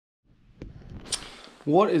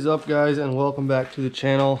What is up, guys, and welcome back to the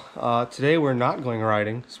channel. Today we're not going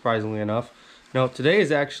riding, surprisingly enough. No, today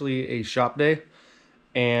is actually a shop day,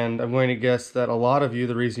 and I'm going to guess that a lot of you,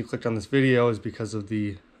 the reason you clicked on this video is because of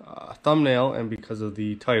the thumbnail and because of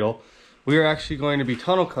the title. We are actually going to be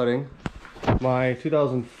tunnel cutting my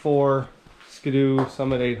 2004 Skidoo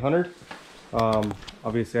Summit 800.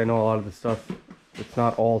 Obviously I know a lot of the stuff, it's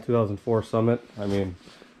not all 2004 Summit. I mean,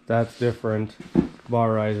 that's different.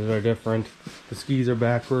 Bar risers are different. The skis are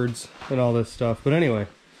backwards and all this stuff. But anyway,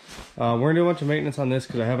 we're gonna do a bunch of maintenance on this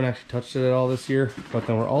because I haven't actually touched it at all this year. But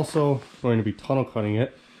then we're also going to be tunnel cutting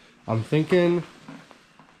it. I'm thinking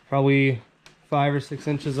probably 5 or 6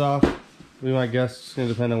 inches off. Be my guess. It's gonna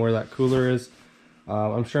depend on where that cooler is.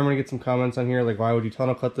 I'm sure I'm gonna get some comments on here like, why would you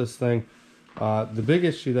tunnel cut this thing? The big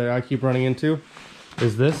issue that I keep running into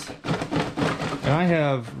is this. And I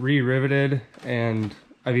have re-riveted, and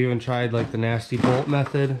I've even tried like the nasty bolt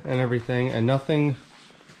method and everything, and nothing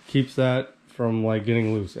keeps that from like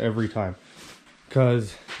getting loose every time.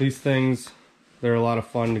 Because these things, they're a lot of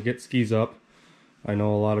fun to get skis up. I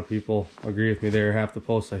know a lot of people agree with me there. Half the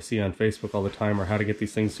posts I see on Facebook all the time are how to get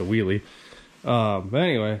these things to wheelie. But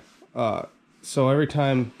anyway, so every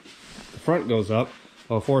time the front goes up,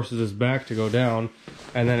 well, it forces this back to go down,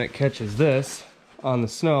 and then it catches this on the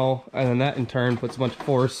snow, and then that in turn puts a bunch of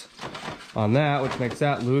force on that, which makes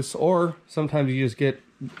that loose. Or sometimes you just get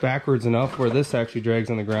backwards enough where this actually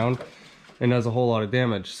drags on the ground and does a whole lot of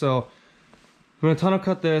damage. So I'm gonna tunnel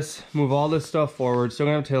cut this, move all this stuff forward. Still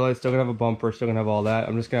gonna have taillights, still gonna have a bumper, still gonna have all that.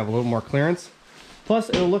 I'm just gonna have a little more clearance. Plus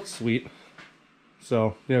it'll look sweet.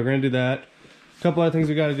 So yeah, we're gonna do that. A couple other things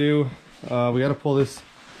we gotta do. We gotta pull this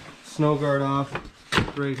snow guard off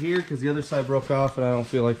right here because the other side broke off and I don't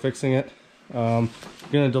feel like fixing it. I'm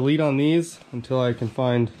gonna delete on these until I can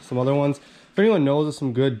find some other ones. If anyone knows of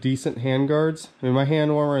some good, decent hand guards, I mean, my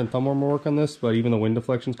hand warmer and thumb warmer work on this, but even the wind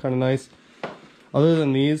deflection's kind of nice. Other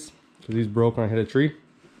than these, because these broke when I hit a tree,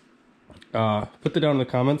 put that down in the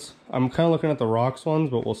comments. I'm kind of looking at the rocks ones,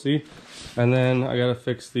 but we'll see. And then I gotta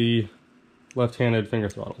fix the left-handed finger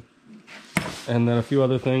throttle, and then a few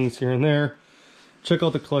other things here and there. Check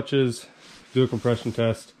out the clutches, do a compression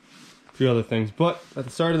test, a few other things. But at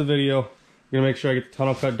the start of the video, I'm gonna make sure I get the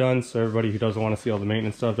tunnel cut done so everybody who doesn't want to see all the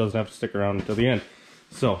maintenance stuff doesn't have to stick around until the end.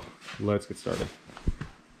 So let's get started.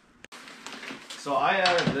 So I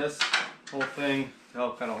added this whole thing to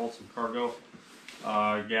help kind of hold some cargo.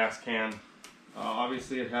 Gas can.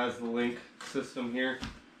 Obviously it has the link system here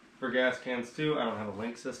for gas cans too. I don't have a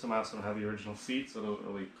link system. I also don't have the original seat, so it doesn't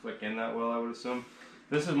really click in that well, I would assume.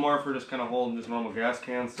 This is more for just kind of holding just normal gas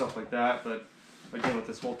cans, stuff like that. But again, with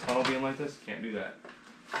this whole tunnel being like this, can't do that.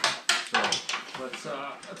 So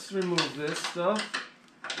let's remove this stuff.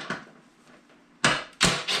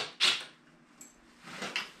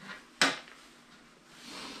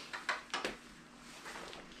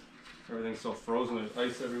 Everything's so frozen, there's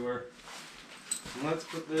ice everywhere. And let's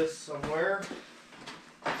put this somewhere.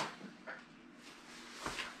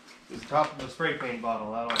 This is the top of a spray paint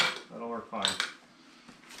bottle. That'll work fine.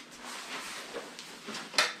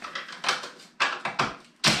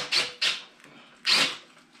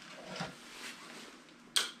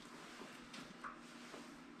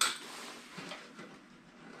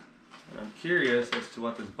 I'm curious as to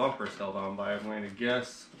what this bumper is held on by. I'm going to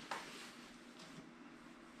guess.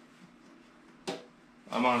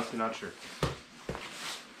 I'm honestly not sure.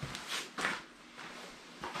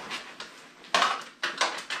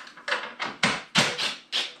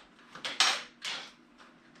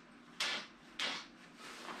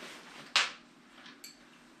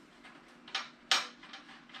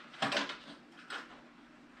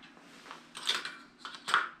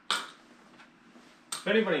 If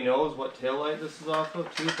anybody knows what taillight this is off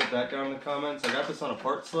of too, put that down in the comments. I got this on a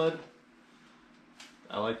part sled.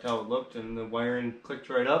 I liked how it looked and the wiring clicked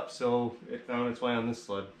right up, so it found its way on this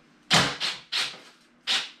sled.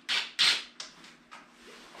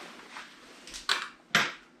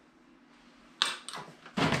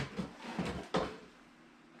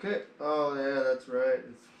 Okay, oh yeah, that's right.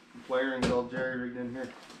 It's wiring's all jerry-rigged in here.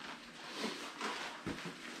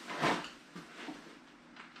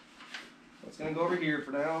 It's gonna go over here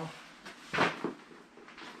for now.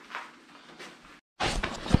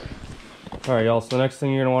 Alright y'all, so the next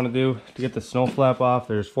thing you're gonna want to do to get the snow flap off,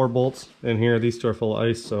 there's 4 bolts in here. These 2 are full of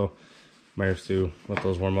ice, so might have to let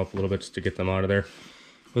those warm up a little bit just to get them out of there.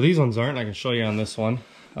 But these ones aren't. I can show you on this one.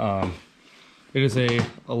 It is a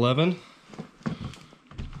 11.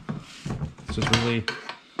 It's just really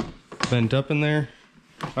bent up in there.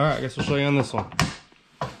 Alright, I guess we'll show you on this one.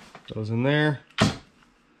 Goes in there.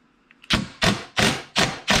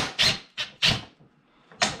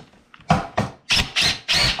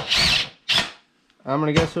 I'm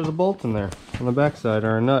gonna guess there's a bolt in there on the backside,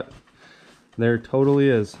 or a nut. There totally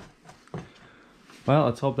is. Well,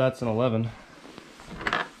 let's hope that's an 11.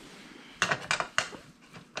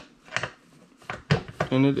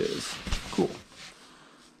 And it is. Cool.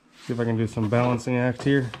 See if I can do some balancing act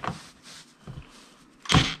here.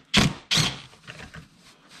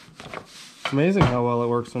 It's amazing how well it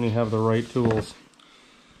works when you have the right tools.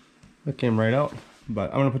 That came right out.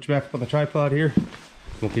 But I'm gonna put you back up on the tripod here.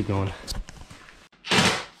 We'll keep going.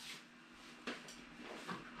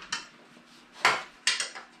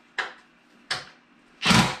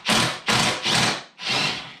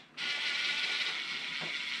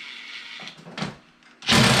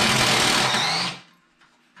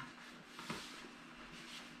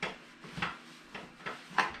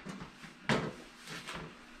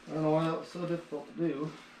 I don't know why that was so difficult to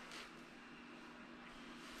do.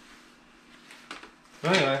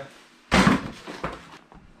 But anyway.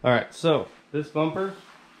 Alright, so this bumper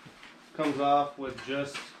comes off with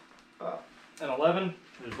just an 11.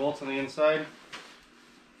 There's bolts on the inside.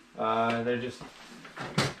 They're just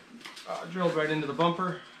drilled right into the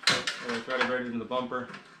bumper. And they're threaded right into the bumper.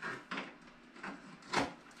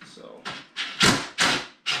 So.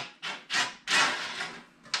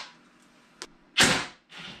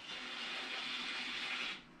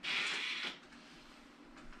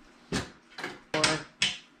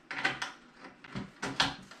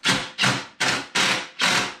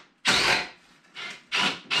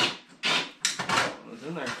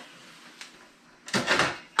 In there.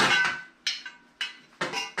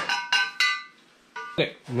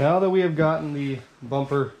 Okay, now that we have gotten the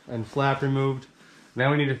bumper and flap removed, now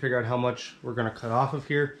we need to figure out how much we're going to cut off of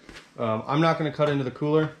here. I'm not going to cut into the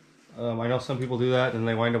cooler. I know some people do that and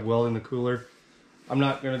they wind up welding the cooler. I'm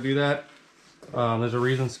not going to do that. There's a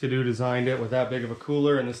reason Skidoo designed it with that big of a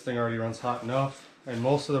cooler, and this thing already runs hot enough. And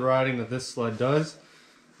most of the riding that this sled does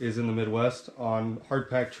is in the Midwest on hard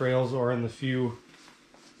packed trails, or in the few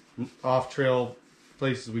off-trail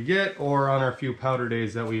places we get, or on our few powder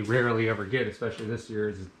days that we rarely ever get, especially this year.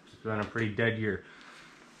 It's been a pretty dead year.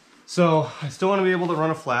 So I still want to be able to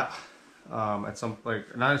run a flap at some,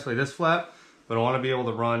 like, not necessarily this flap, but I want to be able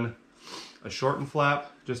to run a shortened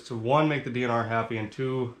flap, just to, one, make the DNR happy, and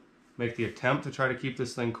two, make the attempt to try to keep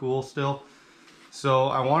this thing cool still. So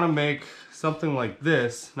I want to make something like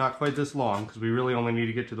this, not quite this long, because we really only need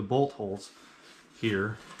to get to the bolt holes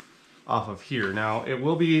here, off of here. Now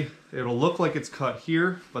it'll look like it's cut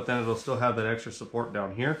here, but then it'll still have that extra support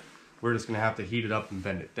down here. We're just gonna have to heat it up and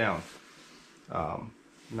bend it down.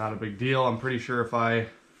 Not a big deal. I'm pretty sure if I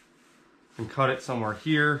can cut it somewhere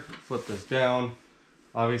here, flip this down,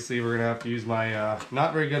 obviously we're gonna have to use my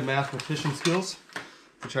not very good mathematician skills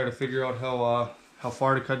to try to figure out how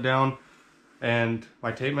far to cut down. And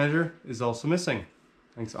my tape measure is also missing.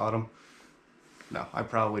 Thanks, Autumn. No, I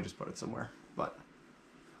probably just put it somewhere, but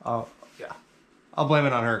yeah, I'll blame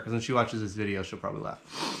it on her, because when she watches this video, she'll probably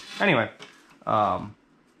laugh. Anyway, so I'm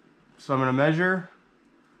gonna measure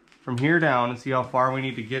from here down and see how far we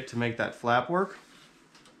need to get to make that flap work.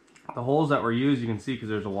 The holes that were used, you can see because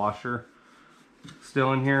there's a washer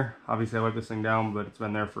still in here. Obviously I wiped this thing down, but it's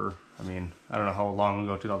been there for, I mean, I don't know how long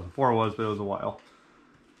ago 2004 was, but it was a while.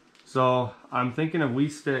 So I'm thinking if we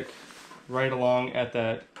stick right along at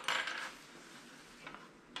that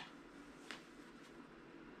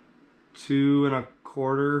 2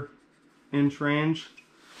 1/4 inch range,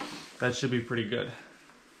 that should be pretty good.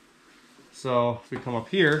 So if we come up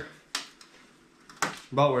here,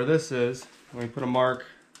 about where this is, and we put a mark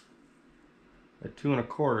at 2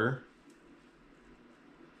 1/4.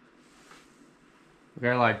 Okay,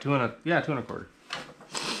 I lied. 2 1/4.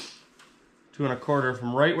 2 1/4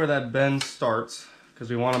 from right where that bend starts, because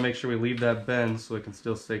we want to make sure we leave that bend so it can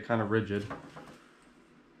still stay kind of rigid.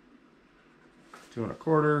 2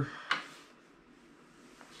 1/4.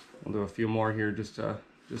 We'll do a few more here just to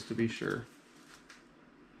be sure.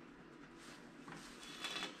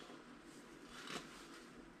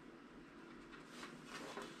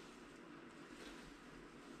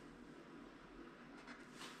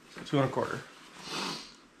 So 2 1/4.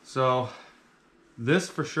 So this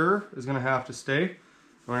for sure is going to have to stay.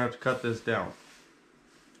 We're going to have to cut this down.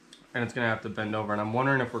 And it's going to have to bend over. And I'm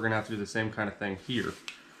wondering if we're going to have to do the same kind of thing here.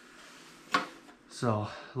 So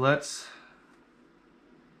let's...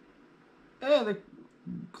 they're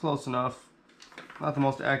close enough. Not the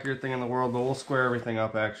most accurate thing in the world, but we'll square everything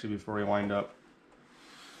up actually before we wind up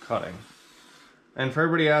cutting. And for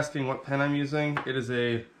everybody asking what pen I'm using, it is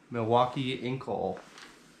a Milwaukee Inkall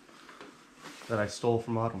that I stole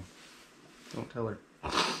from Autumn. Don't tell her.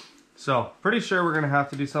 So, pretty sure we're gonna have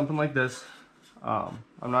to do something like this. I'm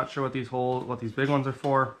not sure what these big ones are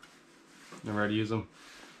for. never had to use them.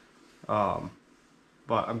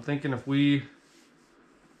 But I'm thinking if we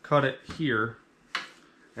cut it here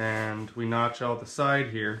and we notch out the side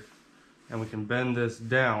here and we can bend this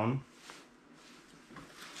down,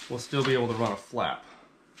 we'll still be able to run a flap.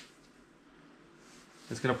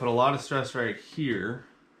 It's going to put a lot of stress right here,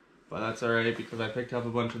 but that's alright because I picked up a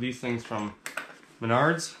bunch of these things from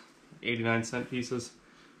Menards, 89-cent pieces.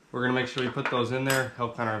 We're going to make sure we put those in there,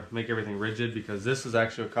 help kind of make everything rigid, because this is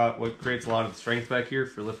actually what creates a lot of the strength back here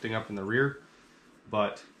for lifting up in the rear.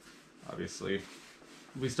 But obviously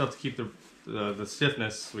we still have to keep the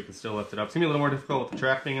stiffness so we can still lift it up. It's going to be a little more difficult with the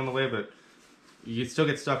track being in the way, but you still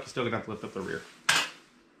get stuck, you're still going to have to lift up the rear.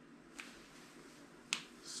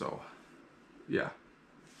 So, yeah.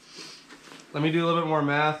 Let me do a little bit more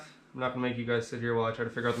math. I'm not going to make you guys sit here while I try to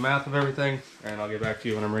figure out the math of everything, and I'll get back to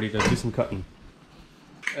you when I'm ready to do some cutting.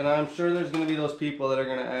 And I'm sure there's going to be those people that are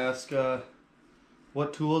going to ask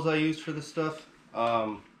what tools I use for this stuff.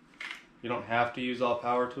 You don't have to use all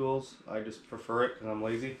power tools. I just prefer it because I'm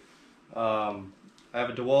lazy. I have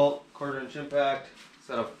a DeWalt 1/4-inch impact,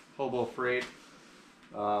 set of Hobo Freight,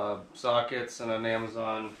 sockets, and an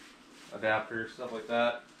Amazon adapter, stuff like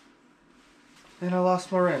that. And I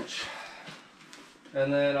lost my wrench.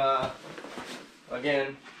 And then,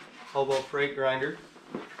 again, Hobo Freight grinder.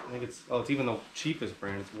 I think it's, it's even the cheapest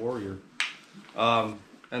brand, it's Warrior. And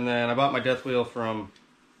then I bought my death wheel from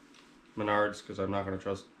Menards because I'm not going to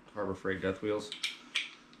trust Harbor Freight death wheels.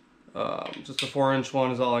 Just a 4-inch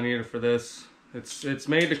one is all I needed for this. It's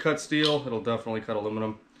made to cut steel, it'll definitely cut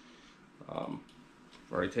aluminum. I've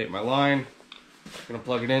already taped my line. I'm going to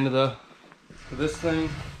plug it into this thing.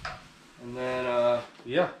 And then,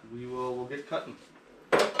 yeah, we'll get cutting.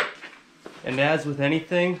 And as with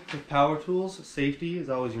anything with power tools, safety is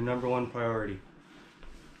always your #1 priority.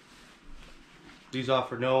 These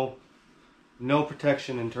offer no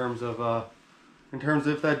protection in terms of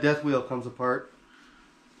if that death wheel comes apart.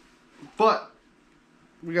 But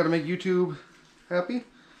we got to make YouTube happy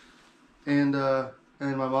and my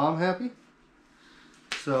mom happy.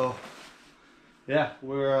 So yeah,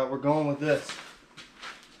 we're going with this.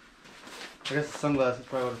 I guess the sunglasses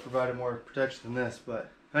probably would have provided more protection than this,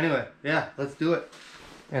 but anyway, yeah, let's do it.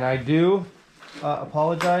 And I do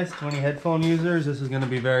apologize to any headphone users. This is going to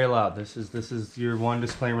be very loud. This is your one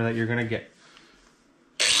disclaimer that you're going to get.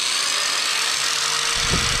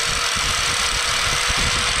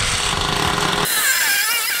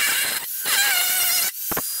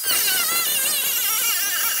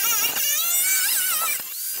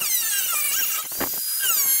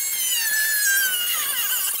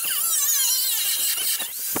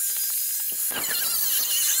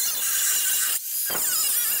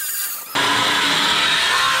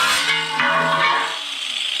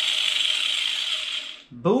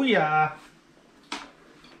 Booyah!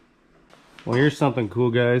 Well, here's something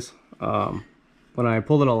cool, guys. When I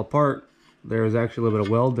pulled it all apart, there was actually a little bit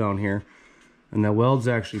of weld down here, and that weld's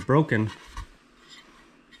actually broken,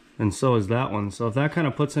 and so is that one. So if that kind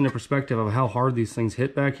of puts into perspective of how hard these things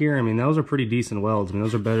hit back here, I mean, those are pretty decent welds. I mean,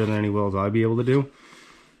 those are better than any welds I'd be able to do.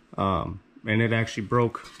 And it actually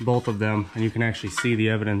broke both of them, and you can actually see the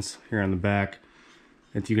evidence here on the back.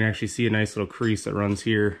 You can actually see a nice little crease that runs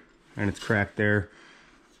here, and it's cracked there,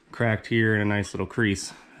 cracked here, and a nice little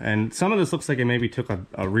crease. And some of this looks like it maybe took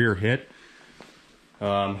a rear hit.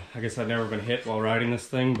 I guess I've never been hit while riding this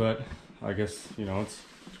thing, but I guess, you know, it's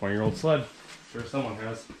a 20-year-old sled. Sure, someone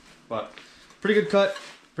has. But pretty good cut.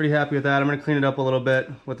 Pretty happy with that. I'm going to clean it up a little bit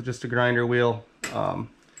with just a grinder wheel. You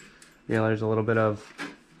know, there's a little bit of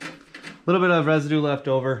residue left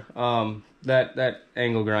over. That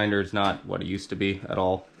angle grinder is not what it used to be at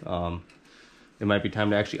all. It might be time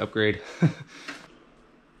to actually upgrade.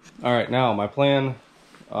 All right, now my plan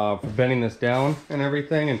for bending this down and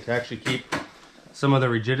everything, and to actually keep some of the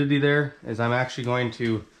rigidity there, is I'm actually going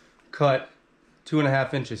to cut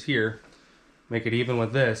 2.5 inches here, make it even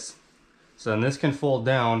with this, so then this can fold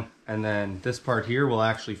down, and then this part here will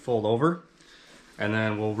actually fold over, and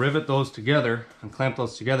then we'll rivet those together and clamp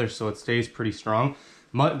those together so it stays pretty strong.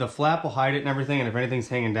 The flap will hide it and everything, and if anything's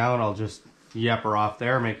hanging down, I'll just yap her off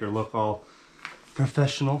there, make her look all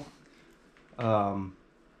professional.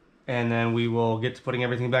 And then we will get to putting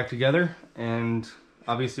everything back together, and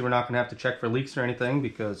obviously we're not going to have to check for leaks or anything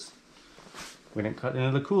because we didn't cut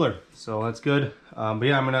into the cooler, so that's good. But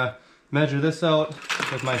yeah, I'm going to measure this out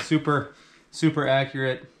with my super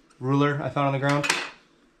accurate ruler I found on the ground,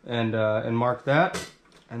 and mark that,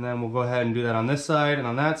 and then we'll go ahead and do that on this side and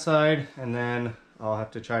on that side, and then I'll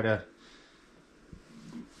have to try to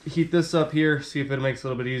heat this up here, see if it makes it a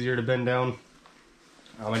little bit easier to bend down.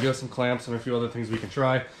 I do have some clamps and a few other things we can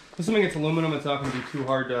try. Assuming it's aluminum, it's not going to be too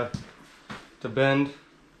hard to to bend,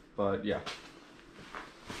 but yeah.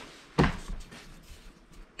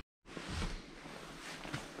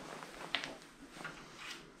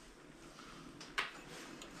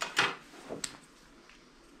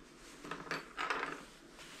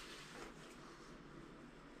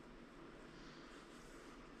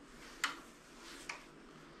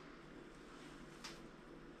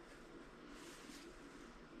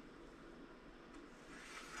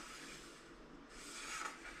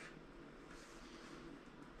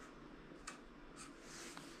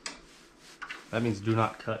 That means do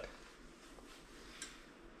not cut.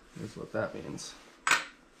 That's what that means.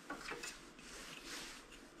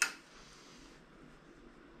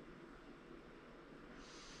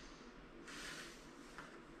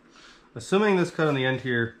 Assuming this cut on the end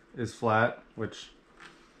here is flat, which,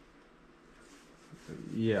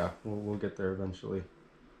 yeah, we'll get there eventually.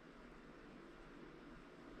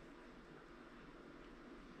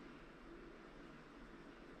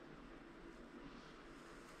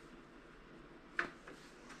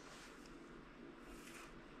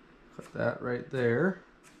 Cut that right there.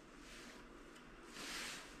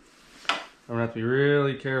 I'm gonna have to be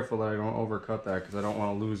really careful that I don't overcut that because I don't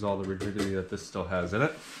want to lose all the rigidity that this still has in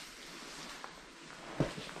it.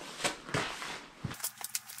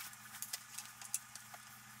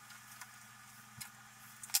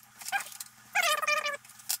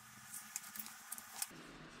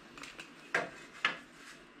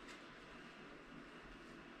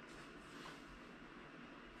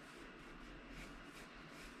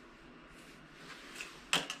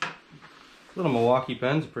 Little Milwaukee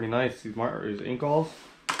pens are pretty nice. These Inkalls.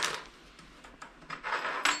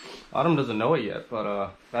 Autumn doesn't know it yet,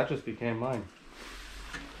 but that just became mine.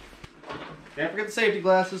 Can't forget the safety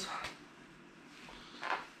glasses.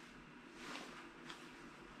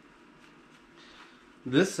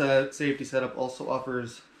 This safety setup also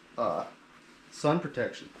offers sun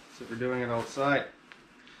protection. So if you're doing it outside,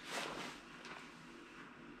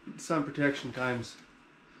 sun protection times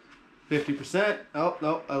 50%. Oh,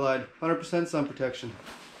 no, I lied. 100% sun protection.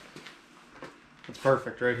 That's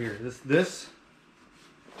perfect right here. This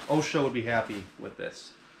OSHA would be happy with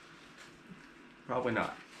this. Probably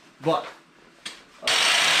not. But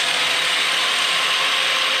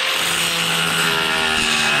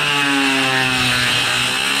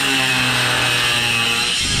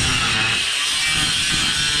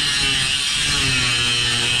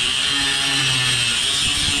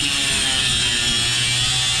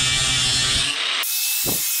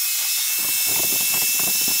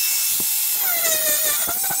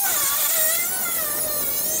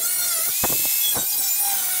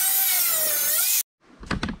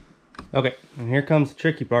okay, and here comes the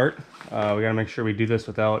tricky part. We gotta make sure we do this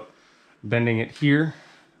without bending it here.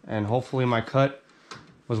 And hopefully my cut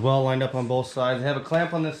was well lined up on both sides. I have a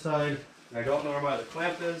clamp on this side. I don't know where my other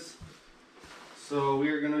clamp is. So we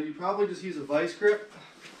are gonna probably just use a vice grip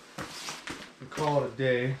and call it a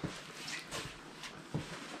day.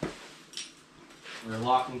 Or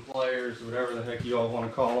locking pliers, whatever the heck you all want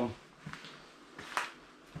to call them.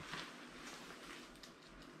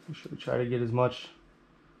 We should try to get as much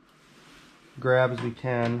grab as we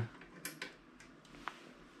can.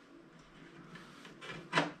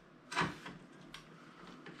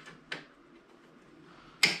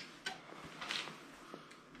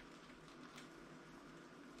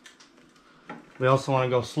 We also want to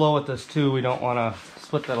go slow with this too. We don't want to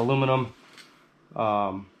split that aluminum.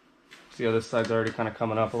 See how this side's already kind of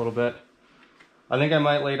coming up a little bit. I think I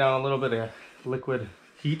might lay down a little bit of liquid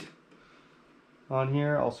heat on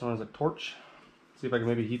here, also known as a torch. See if I can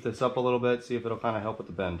maybe heat this up a little bit, see if it'll kind of help with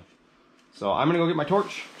the bend. So I'm gonna go get my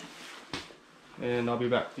torch and I'll be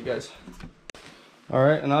back with you guys. All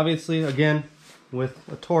right, and obviously again, with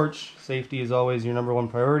a torch, safety is always your #1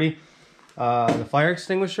 priority. The fire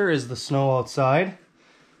extinguisher is the snow outside,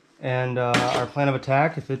 and our plan of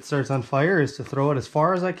attack, if it starts on fire, is to throw it as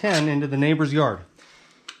far as I can into the neighbor's yard.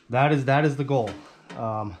 That is the goal.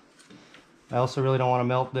 I also really don't want to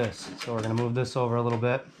melt this, so we're gonna move this over a little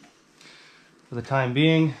bit for the time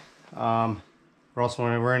being. We're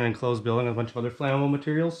in an enclosed building with a bunch of other flammable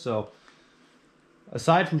materials, so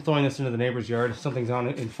aside from throwing this into the neighbor's yard, if something's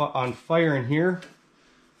on fire in here,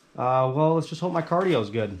 well, let's just hope my cardio is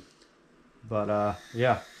good. But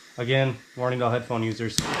yeah, again, warning to all headphone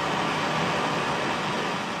users.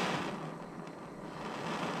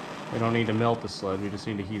 We don't need to melt the sled, we just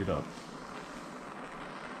need to heat it up.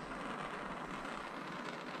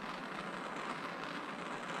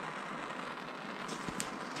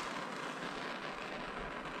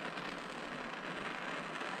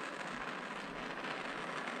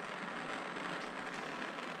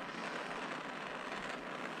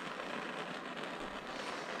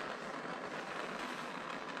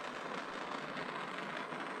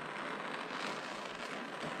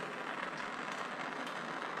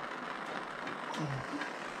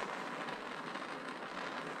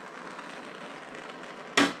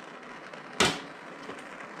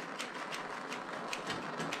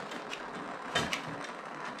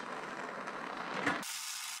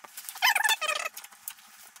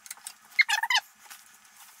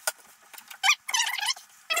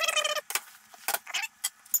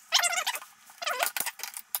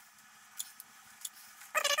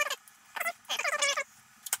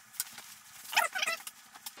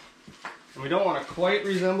 And we don't want to quite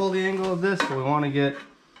resemble the angle of this, but we want to get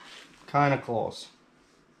kind of close.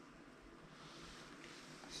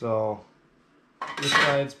 So this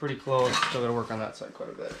side's pretty close, still gotta work on that side quite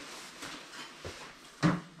a bit.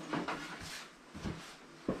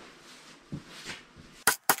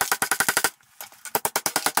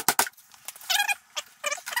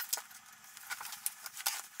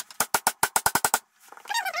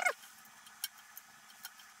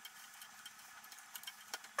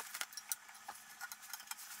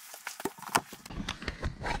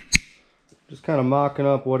 Just kind of mocking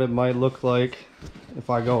up what it might look like if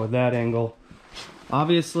I go with that angle.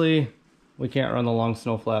 Obviously, we can't run the long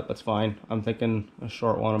snow flat, that's fine. I'm thinking a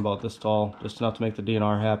short one about this tall, just enough to make the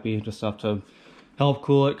DNR happy, just enough to help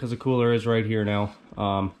cool it, because the cooler is right here now.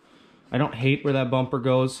 I don't hate where that bumper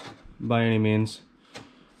goes, by any means.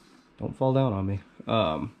 Don't fall down on me.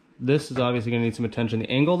 This is obviously going to need some attention. The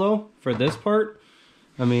angle, though, for this part,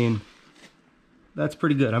 I mean, that's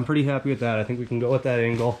pretty good. I'm pretty happy with that. I think we can go with that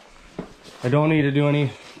angle. I don't need to do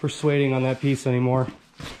any persuading on that piece anymore.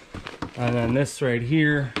 And then this right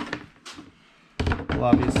here will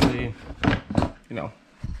obviously, you know,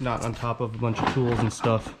 not on top of a bunch of tools and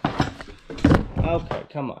stuff. Okay,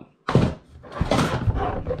 come on.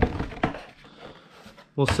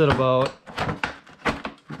 We'll sit about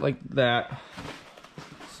like that.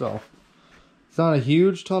 So it's not a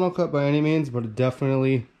huge tunnel cut by any means, but it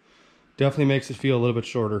definitely makes it feel a little bit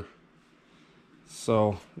shorter.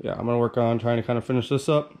 So yeah, I'm gonna work on trying to kind of finish this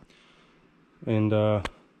up, and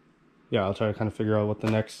yeah, I'll try to kind of figure out what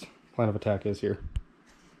the next plan of attack is here.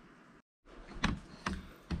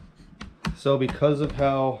 So because of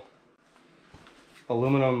how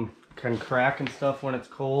aluminum can crack and stuff when it's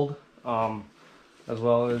cold, as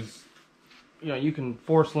well as, you know, you can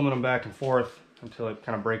force aluminum back and forth until it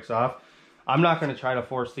kind of breaks off. I'm not going to try to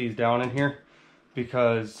force these down in here,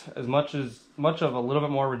 because as much of a little bit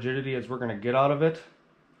more rigidity as we're going to get out of it,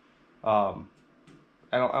 I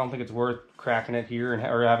don't think it's worth cracking it here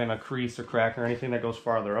or having a crease or crack or anything that goes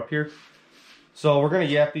farther up here. So we're going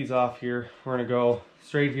to yap these off here. We're going to go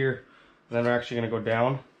straight here, and then we're actually going to go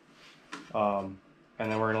down, and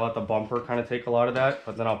then we're going to let the bumper kind of take a lot of that.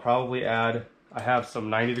 But then I'll probably add, I have some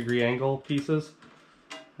 90-degree angle pieces.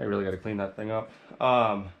 I really got to clean that thing up.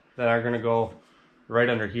 That are going to go right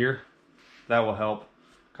under here. That will help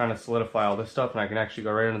kind of solidify all this stuff, and I can actually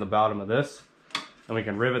go right into the bottom of this, and we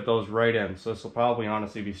can rivet those right in. So this will probably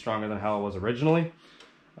honestly be stronger than how it was originally.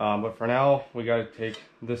 But for now, we got to take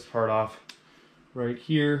this part off right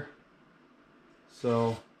here. So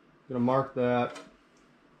I'm going to mark that.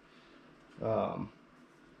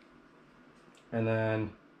 And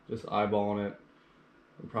then just eyeballing it.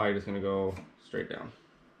 I'm probably just going to go straight down.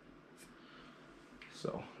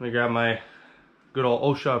 So let me grab my good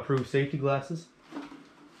old OSHA approved safety glasses.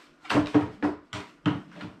 I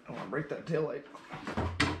don't want to break that tail light.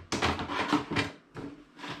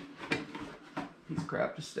 Piece of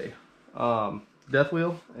crap, just stay. Death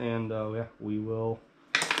wheel, and yeah, we will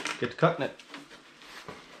get to cutting it.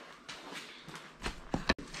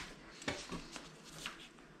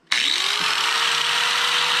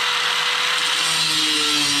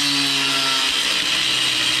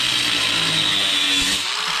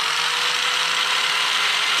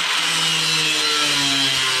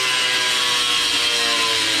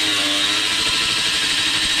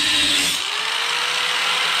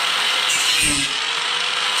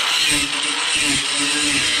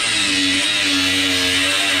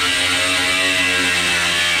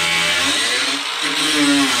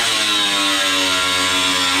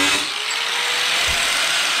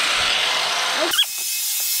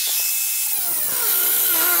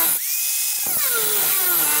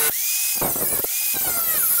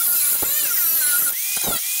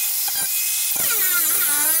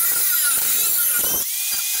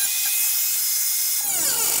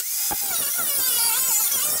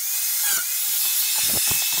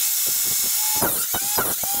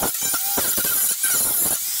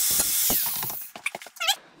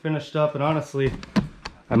 Finished up, and honestly,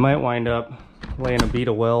 I might wind up laying a bead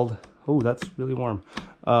of weld. Oh, that's really warm.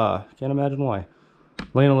 Can't imagine why.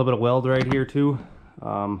 Laying a little bit of weld right here too.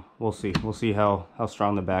 We'll see. We'll see how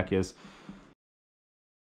strong the back is.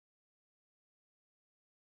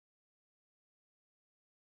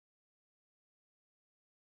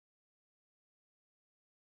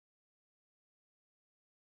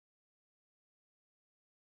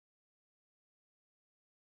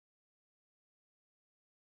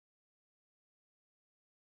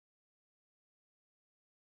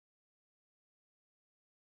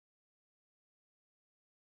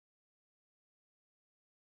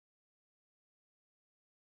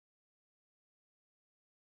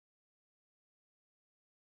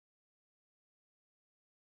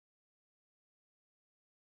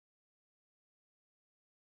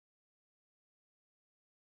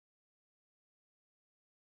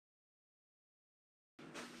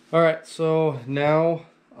 All right, so now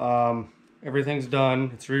everything's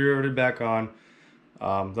done. It's re-riveted back on.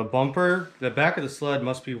 The bumper, the back of the sled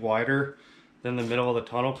must be wider than the middle of the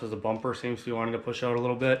tunnel because the bumper seems to be wanting to push out a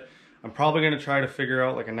little bit. I'm probably going to try to figure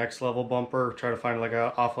out like a next level bumper, try to find like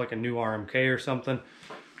off like a new RMK or something.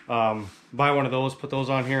 Buy one of those, put those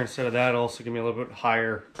on here instead of that. It'll also give me a little bit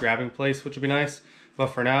higher grabbing place, which would be nice. But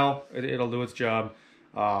for now, it'll do its job.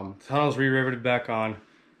 The tunnel's re-riveted back on.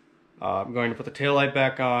 I'm going to put the taillight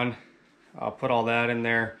back on. I'll put all that in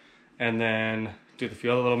there and then do a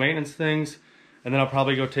few other little maintenance things. And then I'll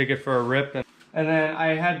probably go take it for a rip. And then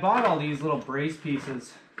I had bought all these little brace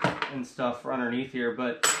pieces and stuff for underneath here,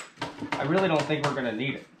 but I really don't think we're gonna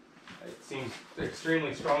need it. It seems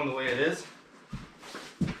extremely strong the way it is.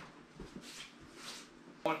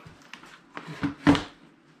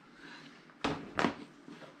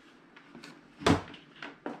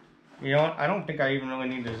 You know what? I don't think I even really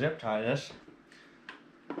need to zip tie this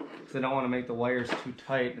because I don't want to make the wires too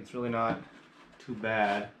tight. It's really not too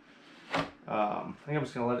bad. I think I'm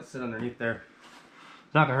just going to let it sit underneath there.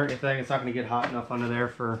 It's not going to hurt anything. It's not going to get hot enough under there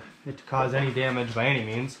for it to cause any damage by any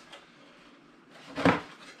means.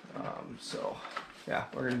 So, yeah,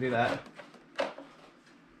 we're going to do that.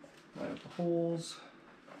 Line up the holes.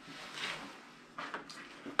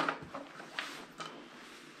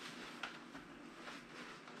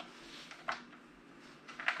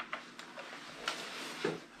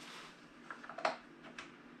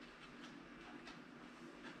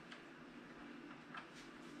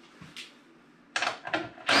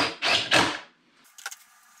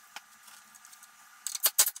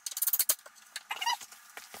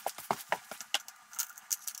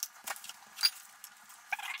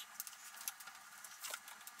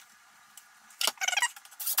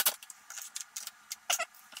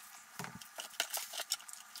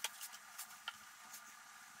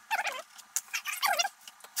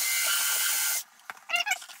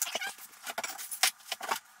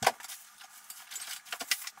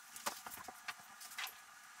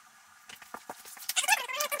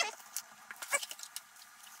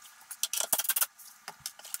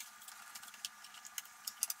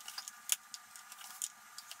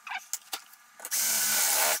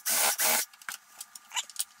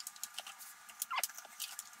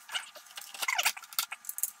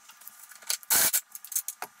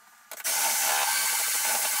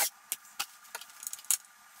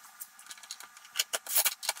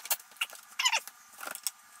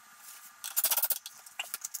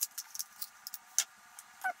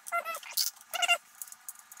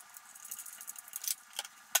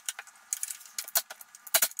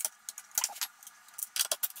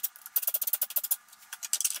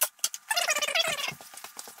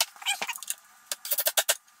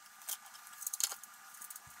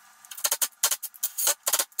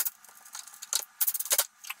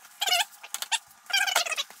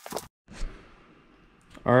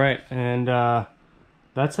 All right, and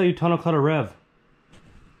that's how you tunnel cut a rev.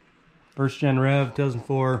 First gen rev,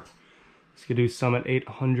 2004, Skidoo Summit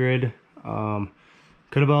 800.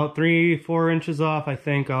 Cut about 3-4 inches off, I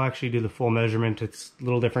think. I'll actually do the full measurement. It's a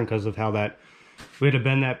little different because of how that, we had to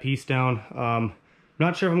bend that piece down.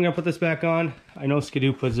 Not sure if I'm gonna put this back on. I know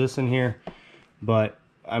Skidoo puts this in here, but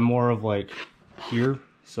I'm more of like here.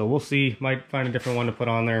 So we'll see, might find a different one to put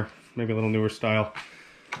on there, maybe a little newer style.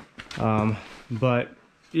 But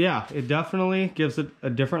yeah, it definitely gives it a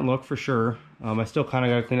different look for sure. I still kind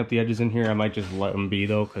of got to clean up the edges in here. I might just let them be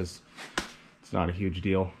though, because it's not a huge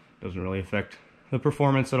deal. Doesn't really affect the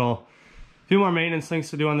performance at all. A few more maintenance things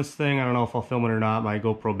to do on this thing. I don't know if I'll film it or not. My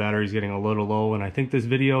GoPro battery's getting a little low, and I think this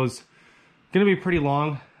video's gonna be pretty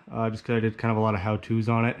long, just because I did kind of a lot of how-tos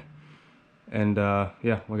on it. And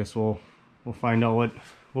yeah, I guess we'll find out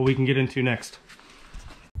what we can get into next.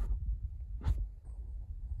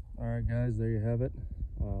 All right, guys, there you have it.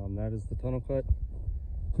 That is the tunnel cut.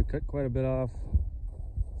 We cut quite a bit off,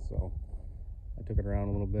 so I took it around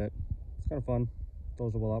a little bit. It's kind of fun.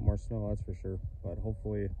 Throws up a lot more snow, that's for sure. But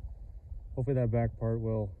hopefully that back part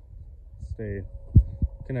will stay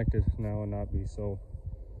connected now and not being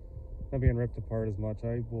ripped apart as much.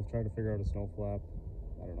 I will try to figure out a snow flap.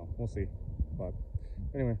 I don't know. We'll see. But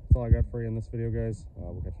anyway, that's all I got for you in this video, guys.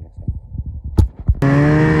 We'll catch you next time.